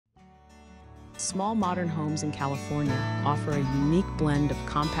Small modern homes in California offer a unique blend of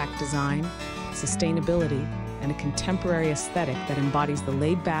compact design, sustainability, and a contemporary aesthetic that embodies the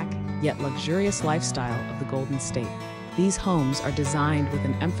laid-back yet luxurious lifestyle of the Golden State. These homes are designed with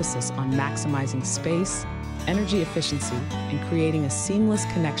an emphasis on maximizing space, energy efficiency, and creating a seamless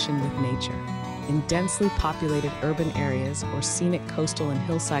connection with nature. In densely populated urban areas or scenic coastal and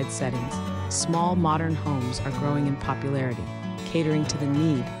hillside settings, small modern homes are growing in popularity, catering to the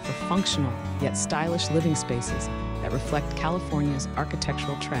need for functional yet stylish living spaces that reflect California's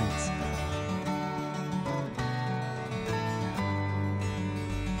architectural trends.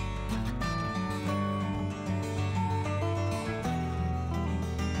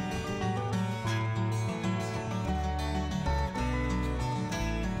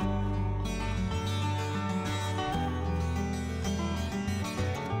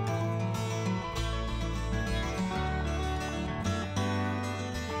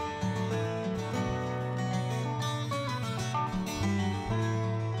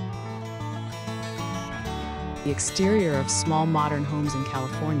 The exterior of small modern homes in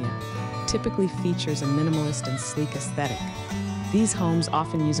California typically features a minimalist and sleek aesthetic. These homes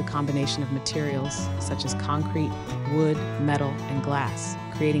often use a combination of materials such as concrete, wood, metal, and glass,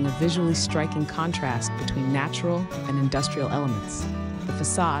 creating a visually striking contrast between natural and industrial elements. The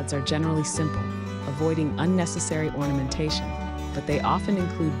facades are generally simple, avoiding unnecessary ornamentation, but they often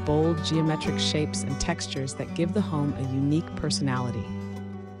include bold geometric shapes and textures that give the home a unique personality.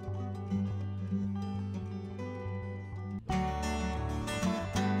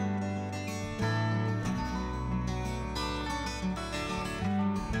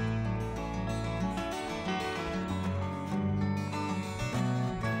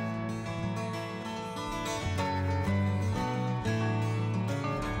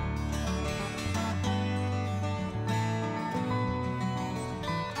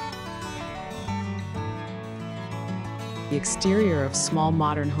 The exterior of small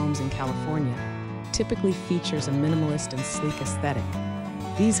modern homes in California typically features a minimalist and sleek aesthetic.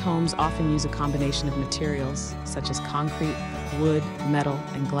 These homes often use a combination of materials such as concrete, wood, metal,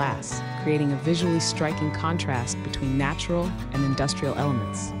 and glass, creating a visually striking contrast between natural and industrial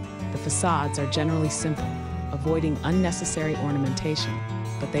elements. The facades are generally simple, avoiding unnecessary ornamentation,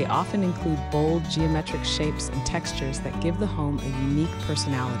 but they often include bold geometric shapes and textures that give the home a unique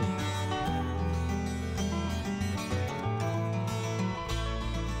personality.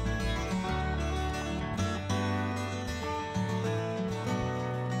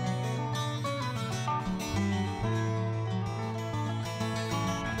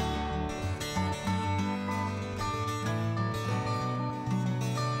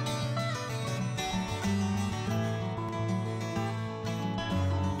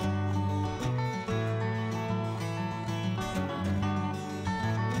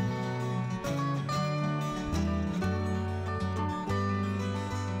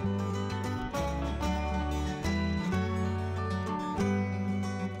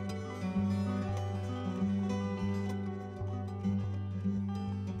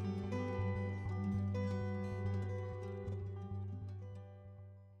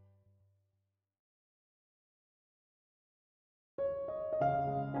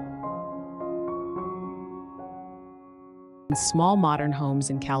 In small modern homes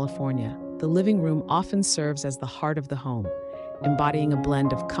in California, the living room often serves as the heart of the home, embodying a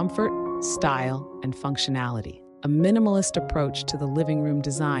blend of comfort, style, and functionality. A minimalist approach to the living room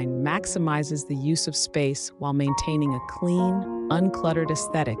design maximizes the use of space while maintaining a clean, uncluttered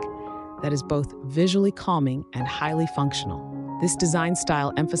aesthetic that is both visually calming and highly functional. This design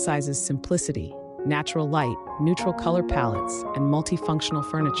style emphasizes simplicity, natural light, neutral color palettes, and multifunctional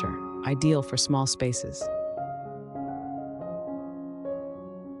furniture, ideal for small spaces.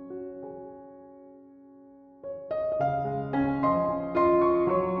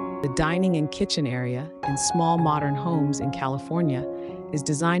 The dining and kitchen area in small modern homes in California is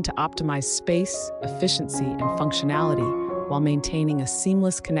designed to optimize space, efficiency, and functionality while maintaining a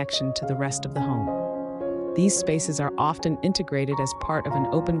seamless connection to the rest of the home. These spaces are often integrated as part of an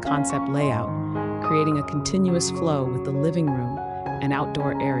open concept layout, creating a continuous flow with the living room and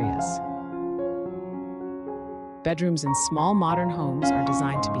outdoor areas. Bedrooms in small modern homes are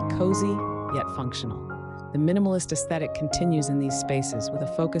designed to be cozy yet functional. The minimalist aesthetic continues in these spaces with a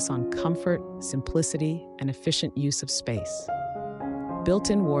focus on comfort, simplicity, and efficient use of space.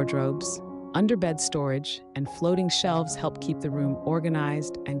 Built-in wardrobes, underbed storage, and floating shelves help keep the room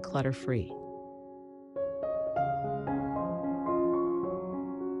organized and clutter-free.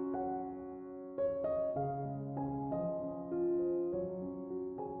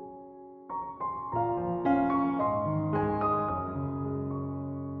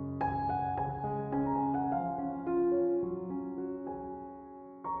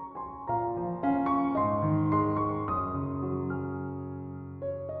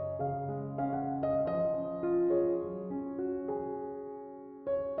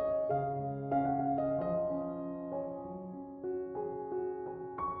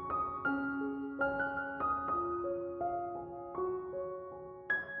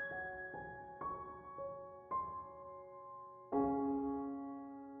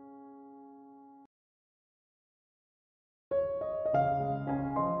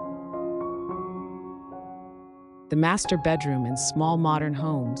 The master bedroom in small modern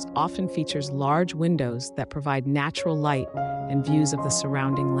homes often features large windows that provide natural light and views of the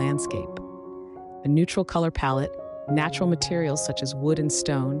surrounding landscape. A neutral color palette, natural materials such as wood and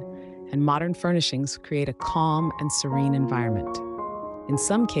stone, and modern furnishings create a calm and serene environment. In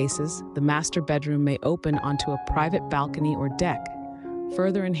some cases, the master bedroom may open onto a private balcony or deck,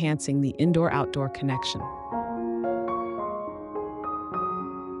 further enhancing the indoor-outdoor connection.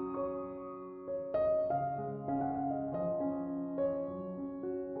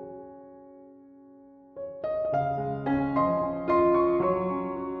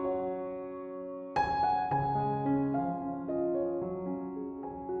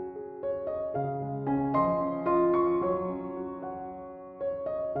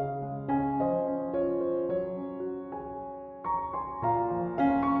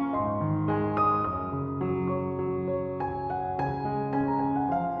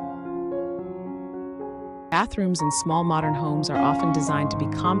 Bathrooms in small modern homes are often designed to be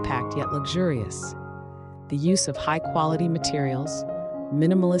compact yet luxurious. The use of high-quality materials,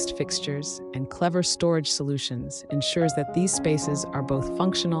 minimalist fixtures, and clever storage solutions ensures that these spaces are both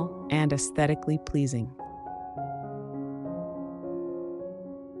functional and aesthetically pleasing.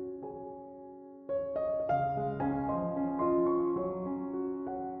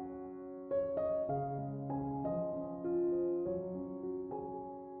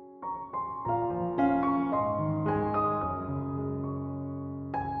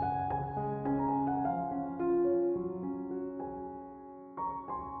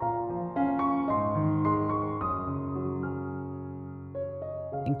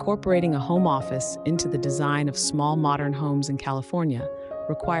 Incorporating a home office into the design of small modern homes in California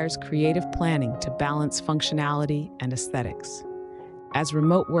requires creative planning to balance functionality and aesthetics. As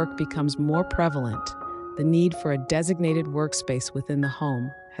remote work becomes more prevalent, the need for a designated workspace within the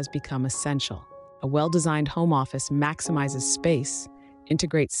home has become essential. A well-designed home office maximizes space,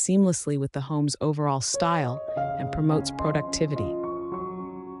 integrates seamlessly with the home's overall style, and promotes productivity.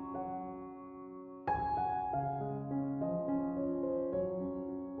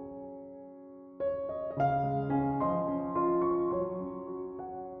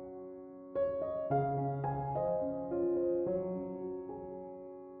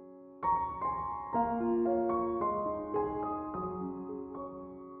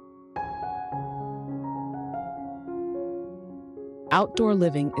 Outdoor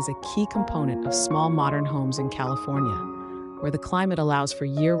living is a key component of small modern homes in California, where the climate allows for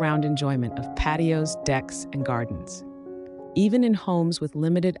year-round enjoyment of patios, decks, and gardens. Even in homes with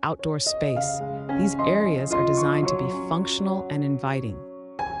limited outdoor space, these areas are designed to be functional and inviting.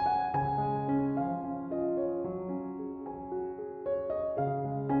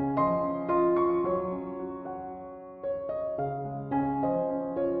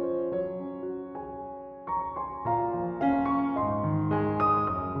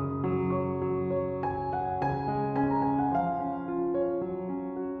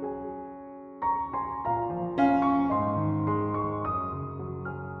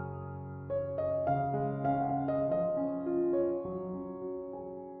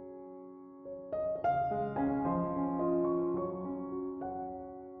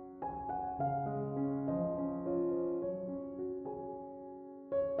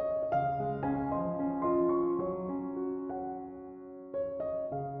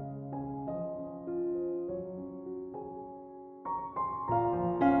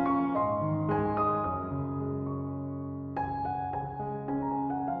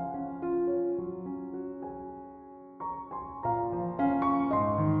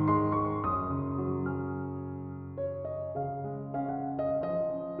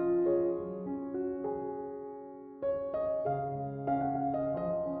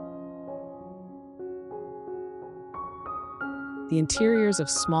 The interiors of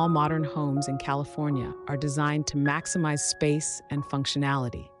small modern homes in California are designed to maximize space and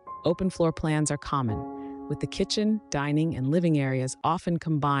functionality. Open floor plans are common, with the kitchen, dining, and living areas often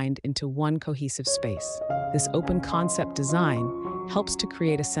combined into one cohesive space. This open concept design helps to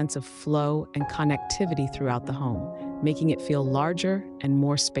create a sense of flow and connectivity throughout the home, making it feel larger and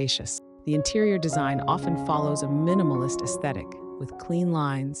more spacious. The interior design often follows a minimalist aesthetic, with clean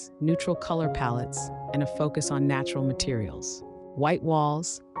lines, neutral color palettes, and a focus on natural materials. White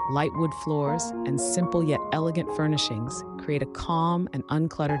walls, light wood floors, and simple yet elegant furnishings create a calm and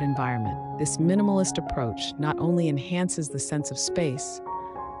uncluttered environment. This minimalist approach not only enhances the sense of space,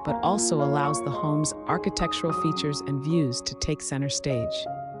 but also allows the home's architectural features and views to take center stage.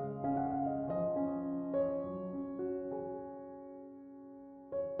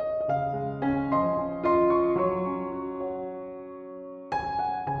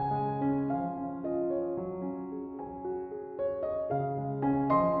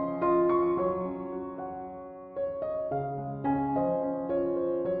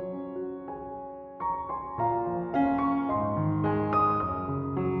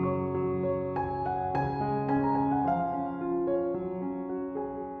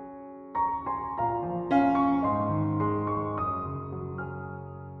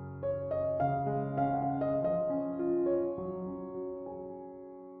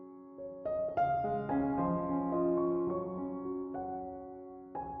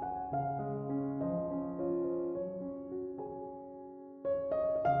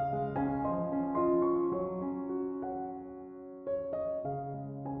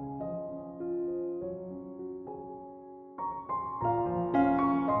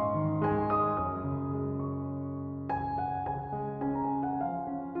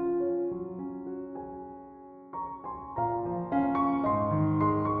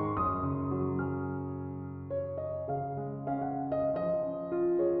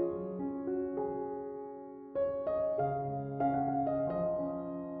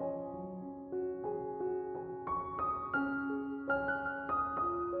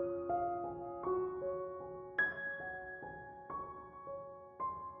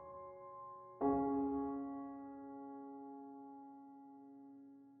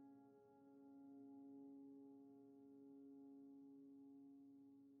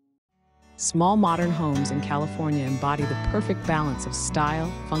 Small modern homes in California embody the perfect balance of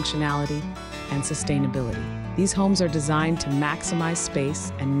style, functionality, and sustainability. These homes are designed to maximize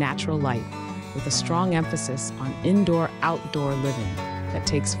space and natural light, with a strong emphasis on indoor-outdoor living that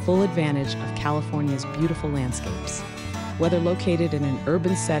takes full advantage of California's beautiful landscapes. Whether located in an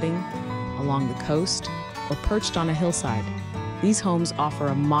urban setting, along the coast, or perched on a hillside, these homes offer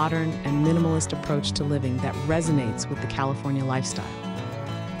a modern and minimalist approach to living that resonates with the California lifestyle.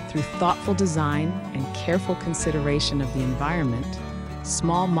 Through thoughtful design and careful consideration of the environment,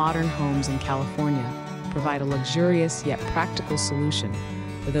 small modern homes in California provide a luxurious yet practical solution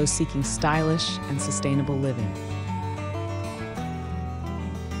for those seeking stylish and sustainable living.